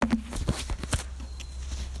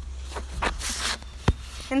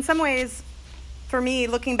In some ways, for me,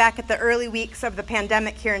 looking back at the early weeks of the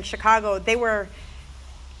pandemic here in Chicago, they were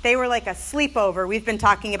like a sleepover. We've been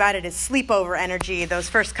talking about it as sleepover energy those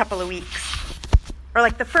first couple of weeks. Or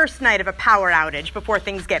like the first night of a power outage before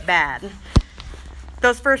things get bad.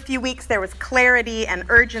 Those first few weeks, there was clarity and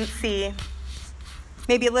urgency,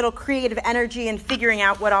 maybe a little creative energy in figuring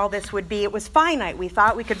out what all this would be. It was finite. We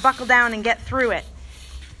thought we could buckle down and get through it.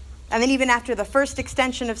 And then even after the first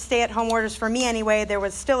extension of stay-at-home orders, for me anyway, there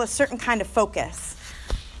was still a certain kind of focus.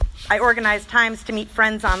 I organized times to meet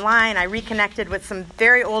friends online. I reconnected with some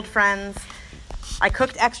very old friends. I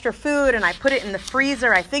cooked extra food and I put it in the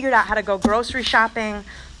freezer. I figured out how to go grocery shopping.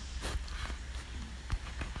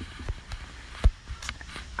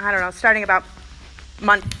 I don't know, starting about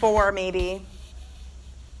month 4 maybe,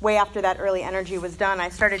 way after that early energy was done, I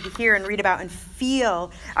started to hear and read about and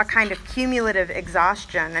feel a kind of cumulative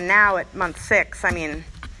exhaustion. And now at month 6,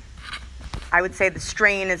 I would say the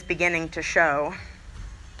strain is beginning to show.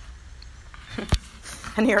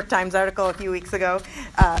 A New York Times article a few weeks ago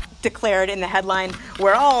declared in the headline,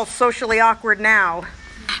 "We're all socially awkward now,"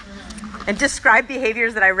 and described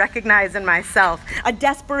behaviors that I recognize in myself. A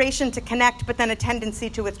desperation to connect, but then a tendency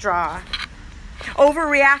to withdraw.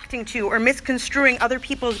 Overreacting to or misconstruing other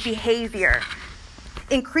people's behavior.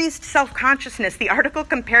 Increased self-consciousness. The article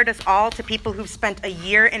compared us all to people who've spent a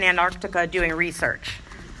year in Antarctica doing research.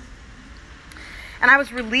 And I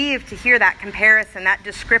was relieved to hear that comparison, that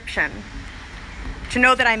description. To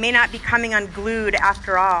know that I may not be coming unglued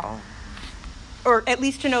after all. Or at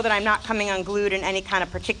least to know that I'm not coming unglued in any kind of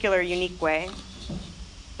particular unique way.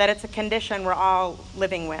 That it's a condition we're all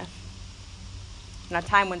living with. In a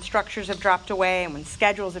time when structures have dropped away and when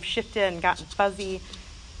schedules have shifted and gotten fuzzy.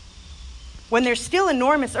 When there's still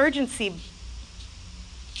enormous urgency,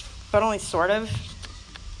 but only sort of.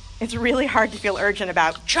 It's really hard to feel urgent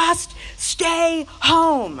about just stay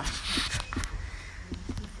home.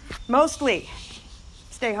 Mostly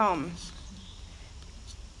stay home.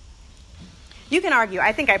 You can argue,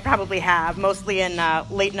 I think I probably have, mostly in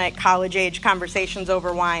late-night college-age conversations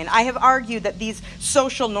over wine. I have argued that these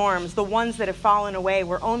social norms, the ones that have fallen away,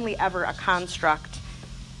 were only ever a construct.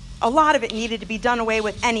 A lot of it needed to be done away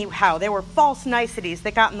with anyhow. There were false niceties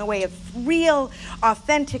that got in the way of real,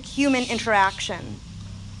 authentic human interaction.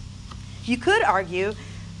 You could argue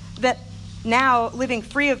that now, living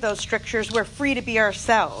free of those strictures, we're free to be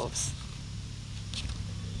ourselves.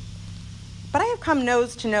 But I have come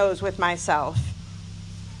nose to nose with myself,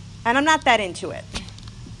 and I'm not that into it.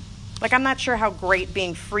 Like, I'm not sure how great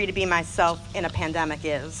being free to be myself in a pandemic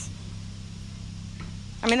is.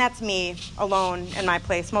 I mean, that's me, alone in my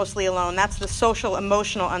place, mostly alone. That's the social,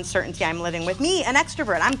 emotional uncertainty I'm living with. Me, an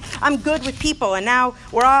extrovert. I'm good with people, and now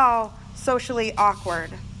we're all socially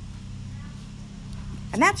awkward.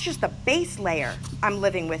 And that's just the base layer I'm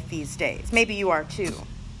living with these days. Maybe you are too.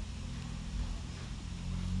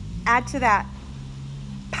 Add to that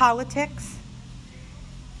politics,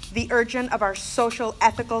 the urgent of our social,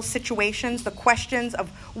 ethical situations, the questions of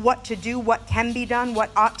what to do, what can be done,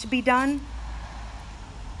 what ought to be done.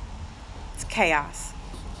 It's chaos.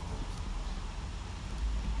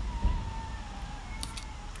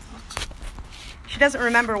 She doesn't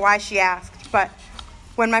remember why she asked, but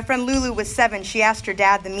when my friend Lulu was 7, she asked her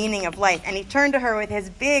dad the meaning of life, and he turned to her with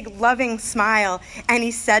his big, loving smile, and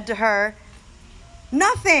he said to her,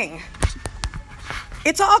 "Nothing.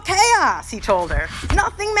 It's all chaos," he told her.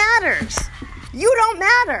 "Nothing matters. You don't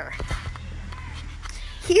matter."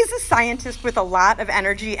 He's a scientist with a lot of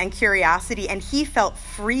energy and curiosity, and he felt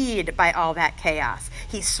freed by all that chaos.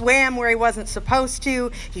 He swam where he wasn't supposed to.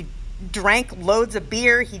 He drank loads of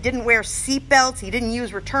beer. He didn't wear seatbelts. He didn't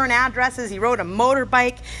use return addresses. He rode a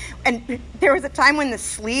motorbike. And there was a time when the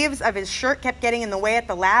sleeves of his shirt kept getting in the way at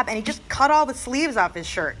the lab, and he just cut all the sleeves off his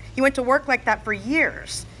shirt. He went to work like that for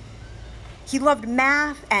years. He loved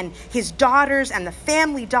math and his daughters and the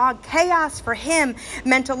family dog. Chaos for him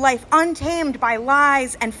meant a life untamed by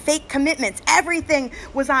lies and fake commitments. Everything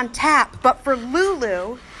was on tap. But for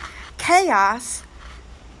Lulu, chaos,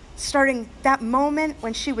 starting that moment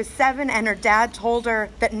when she was 7 and her dad told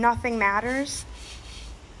her that nothing matters,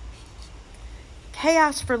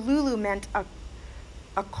 chaos for Lulu meant a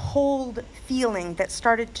cold feeling that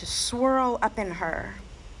started to swirl up in her.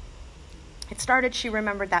 It started, she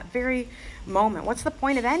remembered, that very moment. What's the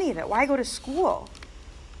point of any of it? Why go to school?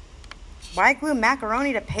 Why glue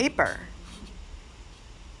macaroni to paper?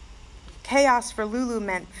 Chaos for Lulu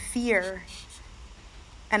meant fear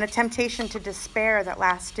and a temptation to despair that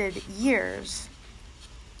lasted years.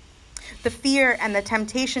 The fear and the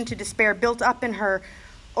temptation to despair built up in her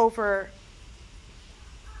over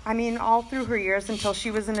I mean, all through her years until she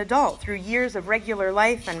was an adult, through years of regular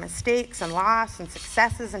life and mistakes and loss and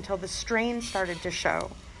successes until the strain started to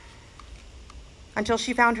show. Until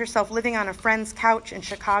she found herself living on a friend's couch in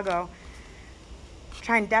Chicago,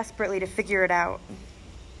 trying desperately to figure it out.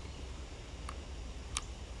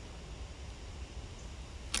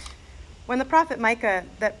 When the prophet Micah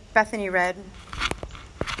that Bethany read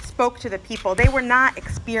spoke to the people, they were not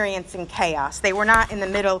experiencing chaos. They were not in the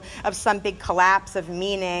middle of some big collapse of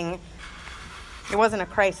meaning. It wasn't a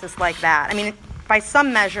crisis like that. I mean, by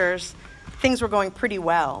some measures, things were going pretty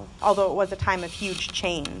well, although it was a time of huge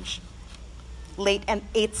change. Late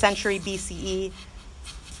 8th century BCE,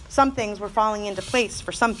 some things were falling into place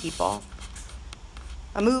for some people.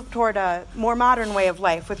 A move toward a more modern way of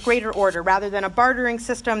life with greater order. Rather than a bartering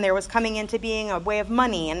system, there was coming into being a way of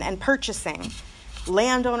money and purchasing.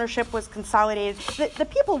 Land ownership was consolidated. The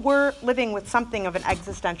people were living with something of an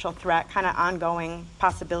existential threat, kind of ongoing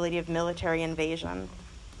possibility of military invasion.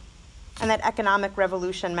 And that economic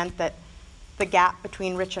revolution meant that the gap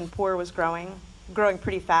between rich and poor was growing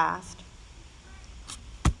pretty fast.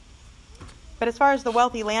 But as far as the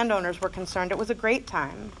wealthy landowners were concerned, it was a great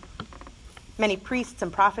time. Many priests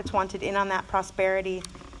and prophets wanted in on that prosperity.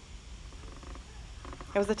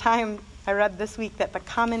 It was a time, I read this week, that the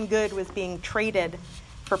common good was being traded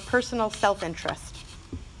for personal self-interest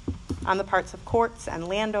on the parts of courts and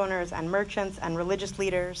landowners and merchants and religious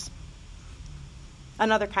leaders.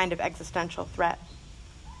 Another kind of existential threat.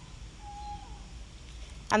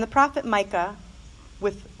 And the prophet Micah,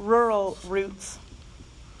 with rural roots,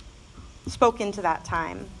 spoke into that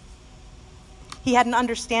time. He had an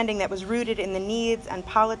understanding that was rooted in the needs and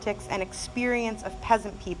politics and experience of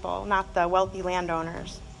peasant people, not the wealthy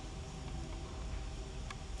landowners.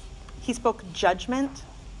 He spoke judgment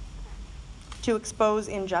to expose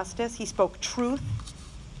injustice. He spoke truth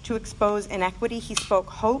to expose inequity. He spoke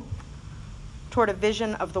hope toward a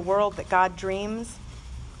vision of the world that God dreams.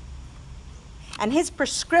 And his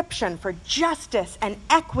prescription for justice and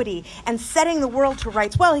equity and setting the world to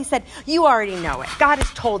rights, well, he said, you already know it. God has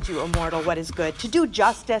told you, immortal, what is good, to do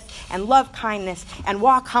justice and love kindness and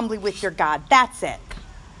walk humbly with your God. That's it.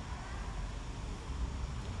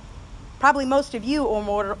 Probably most of you,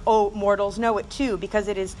 O mortals, know it too, because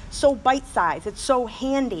it is so bite-sized, it's so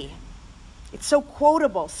handy, it's so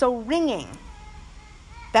quotable, so ringing.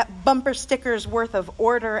 That bumper sticker's worth of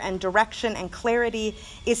order and direction and clarity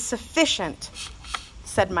is sufficient,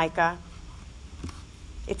 said Micah.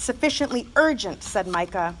 It's sufficiently urgent, said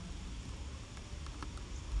Micah.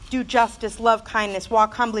 Do justice, love kindness,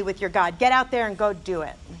 walk humbly with your God. Get out there and go do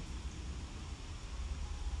it.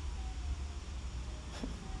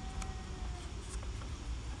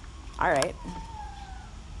 All right.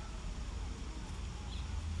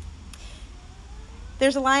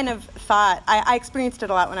 There's a line of thought, I experienced it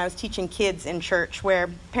a lot when I was teaching kids in church, where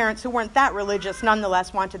parents who weren't that religious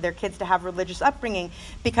nonetheless wanted their kids to have religious upbringing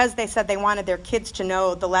because they said they wanted their kids to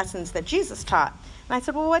know the lessons that Jesus taught. And I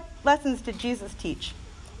said, well, what lessons did Jesus teach?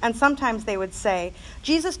 And sometimes they would say,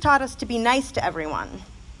 Jesus taught us to be nice to everyone.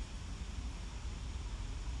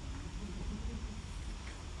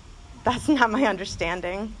 That's not my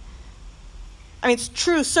understanding. I mean, it's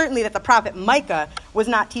true, certainly, that the prophet Micah was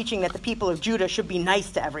not teaching that the people of Judah should be nice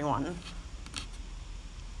to everyone.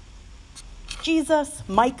 Jesus,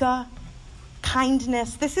 Micah,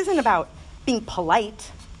 kindness, this isn't about being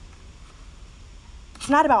polite. It's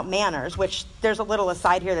not about manners, which there's a little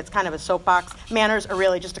aside here that's kind of a soapbox. Manners are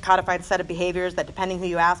really just a codified set of behaviors that, depending who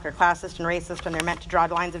you ask, are classist and racist, and they're meant to draw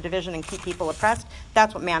lines of division and keep people oppressed.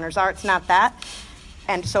 That's what manners are. It's not that.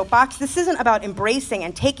 And soapbox. This isn't about embracing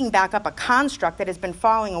and taking back up a construct that has been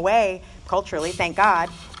falling away culturally, thank God,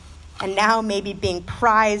 and now maybe being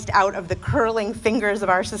prized out of the curling fingers of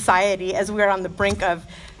our society as we're on the brink of,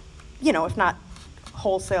 if not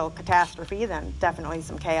wholesale catastrophe, then definitely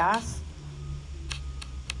some chaos.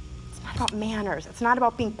 It's not about manners. It's not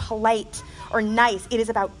about being polite or nice. It is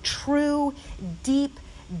about true, deep,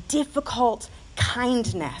 difficult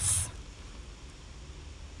kindness.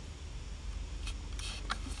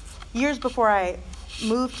 Years before I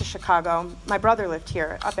moved to Chicago, my brother lived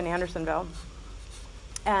here up in Andersonville.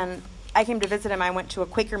 And I came to visit him. I went to a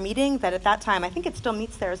Quaker meeting that at that time, I think it still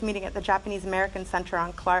meets there, it was meeting at the Japanese American Center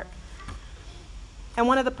on Clark. And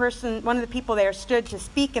one of the people there stood to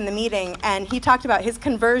speak in the meeting, and he talked about his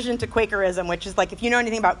conversion to Quakerism, which is like, if you know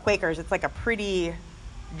anything about Quakers, it's like a pretty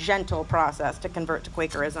gentle process to convert to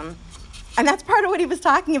Quakerism. And that's part of what he was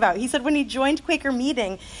talking about. He said when he joined Quaker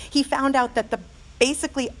meeting, he found out that the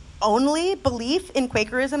basically only belief in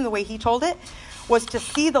Quakerism, the way he told it, was to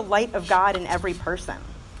see the light of God in every person.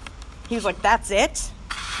 He was like, that's it?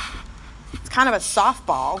 It's kind of a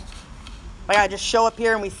softball. Like I just show up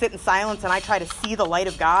here and we sit in silence and I try to see the light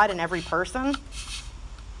of God in every person.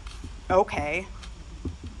 Okay.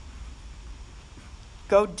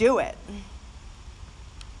 Go do it.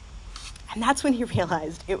 And that's when he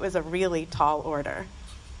realized it was a really tall order.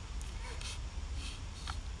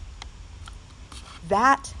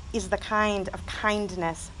 That is the kind of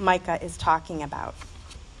kindness Micah is talking about.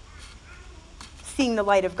 Seeing the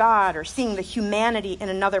light of God or seeing the humanity in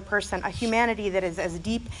another person, a humanity that is as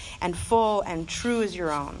deep and full and true as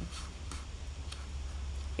your own.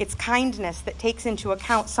 It's kindness that takes into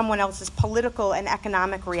account someone else's political and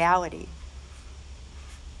economic reality.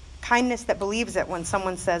 Kindness that believes it when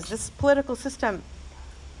someone says, this political system,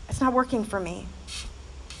 it's not working for me.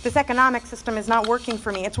 This economic system is not working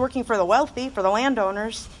for me. It's working for the wealthy, for the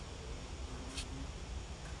landowners.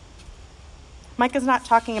 Micah's not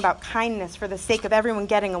talking about kindness for the sake of everyone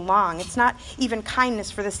getting along. It's not even kindness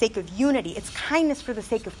for the sake of unity. It's kindness for the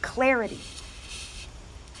sake of clarity.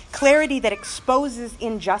 Clarity that exposes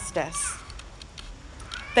injustice,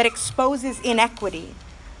 that exposes inequity.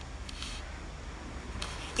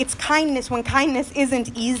 It's kindness when kindness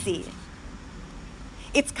isn't easy.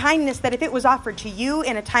 It's kindness that if it was offered to you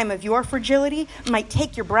in a time of your fragility, might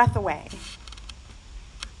take your breath away.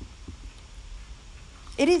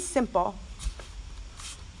 It is simple.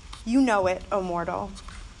 You know it, O mortal.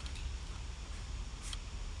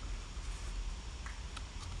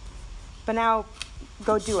 But now,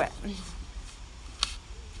 go do it.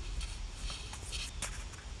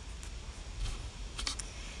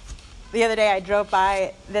 The other day I drove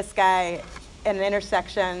by this guy in an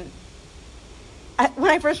intersection.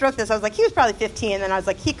 When I first wrote this, I was like, he was probably 15, and then I was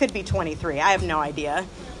like, he could be 23. I have no idea.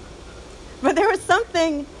 But there was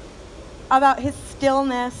something about his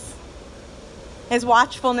stillness, his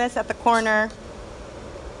watchfulness at the corner,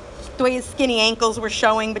 the way his skinny ankles were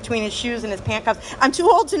showing between his shoes and his pant cuffs. I'm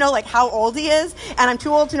too old to know like how old he is, and I'm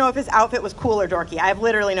too old to know if his outfit was cool or dorky. I have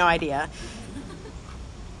literally no idea.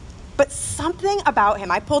 But something about him,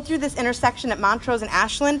 I pulled through this intersection at Montrose and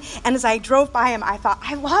Ashland, and as I drove by him, I thought,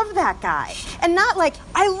 I love that guy. And not like,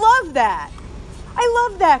 I love that. I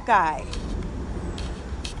love that guy.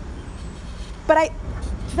 But I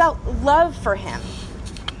felt love for him.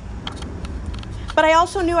 But I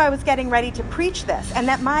also knew I was getting ready to preach this, and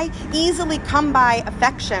that my easily come by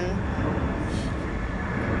affection,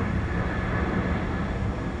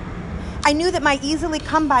 I knew that my easily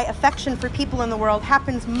come by affection for people in the world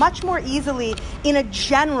happens much more easily in a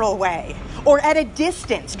general way, or at a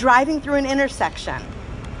distance, driving through an intersection.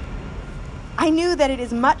 I knew that it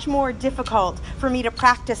is much more difficult for me to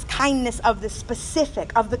practice kindness of the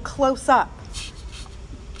specific, of the close up.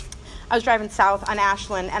 I was driving south on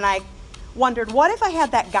Ashland, and I wondered, what if I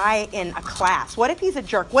had that guy in a class? What if he's a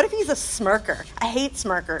jerk? What if he's a smirker? I hate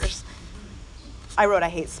smirkers. I wrote I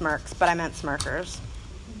hate smirks, but I meant smirkers.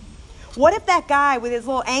 What if that guy with his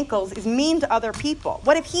little ankles is mean to other people?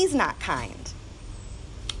 What if he's not kind?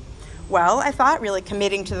 Well, I thought, really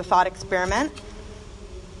committing to the thought experiment,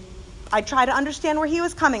 I'd try to understand where he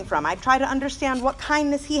was coming from. I'd try to understand what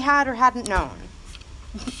kindness he had or hadn't known.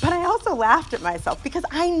 But I also laughed at myself because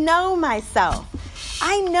I know myself.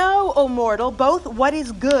 I know, O mortal, both what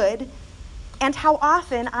is good and how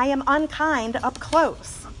often I am unkind up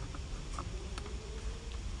close.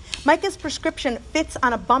 Micah's prescription fits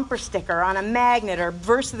on a bumper sticker, on a magnet, or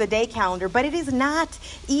verse of the day calendar, but it is not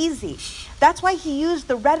easy. That's why he used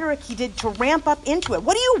the rhetoric he did to ramp up into it.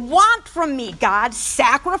 What do you want from me, God?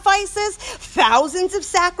 Sacrifices? Thousands of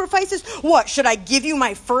sacrifices? What, should I give you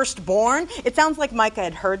my firstborn? It sounds like Micah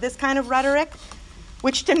had heard this kind of rhetoric,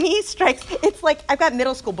 which to me strikes, it's like, I've got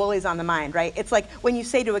middle school bullies on the mind, right? It's like when you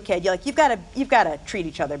say to a kid, you're like, you've got to treat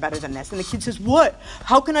each other better than this. And the kid says, what?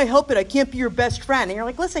 How can I help it? I can't be your best friend. And you're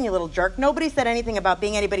like, listen, you little jerk. Nobody said anything about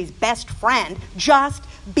being anybody's best friend. Just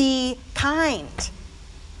be kind.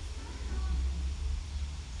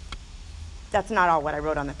 That's not all what I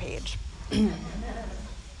wrote on the page.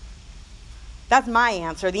 That's my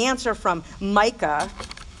answer. The answer from Micah,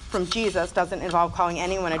 from Jesus, doesn't involve calling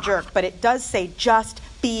anyone a jerk, but it does say just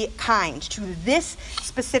be kind to this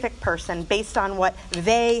specific person based on what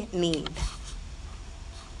they need.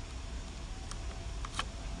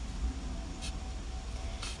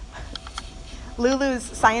 Lulu's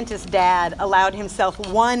scientist dad allowed himself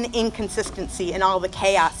one inconsistency in all the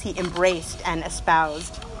chaos he embraced and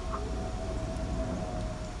espoused.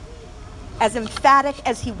 As emphatic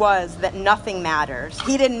as he was that nothing matters,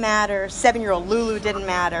 he didn't matter, 7-year-old Lulu didn't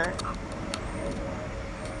matter,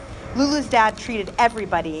 Lulu's dad treated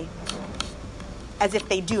everybody as if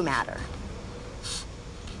they do matter.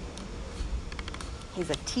 He's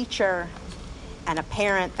a teacher, and a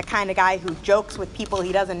parent, the kind of guy who jokes with people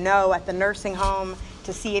he doesn't know at the nursing home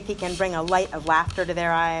to see if he can bring a light of laughter to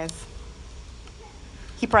their eyes.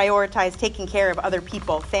 He prioritized taking care of other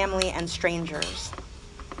people, family and strangers.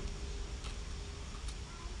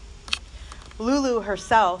 Lulu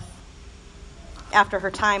herself, after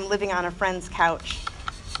her time living on a friend's couch,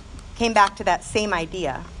 came back to that same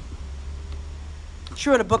idea. She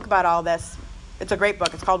wrote a book about all this. It's a great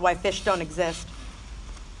book. It's called Why Fish Don't Exist.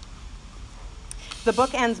 The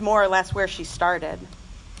book ends more or less where she started,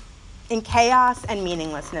 in chaos and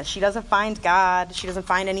meaninglessness. She doesn't find God. She doesn't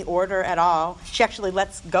find any order at all. She actually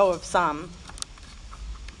lets go of some.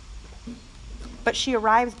 But she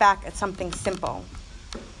arrives back at something simple,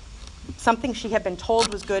 something she had been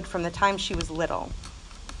told was good from the time she was little.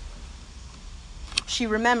 She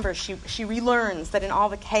remembers, she relearns that in all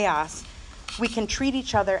the chaos, we can treat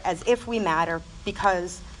each other as if we matter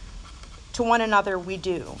because to one another we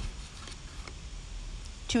do.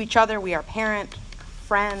 To each other we are parent,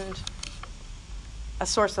 friend, a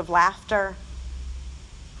source of laughter,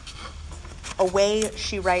 a way,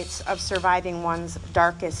 she writes, of surviving one's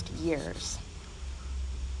darkest years.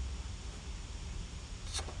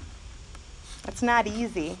 It's not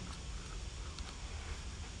easy,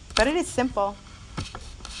 but it is simple.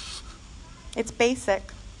 It's basic.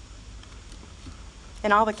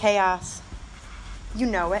 In all the chaos, you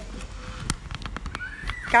know it.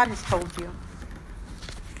 God has told you.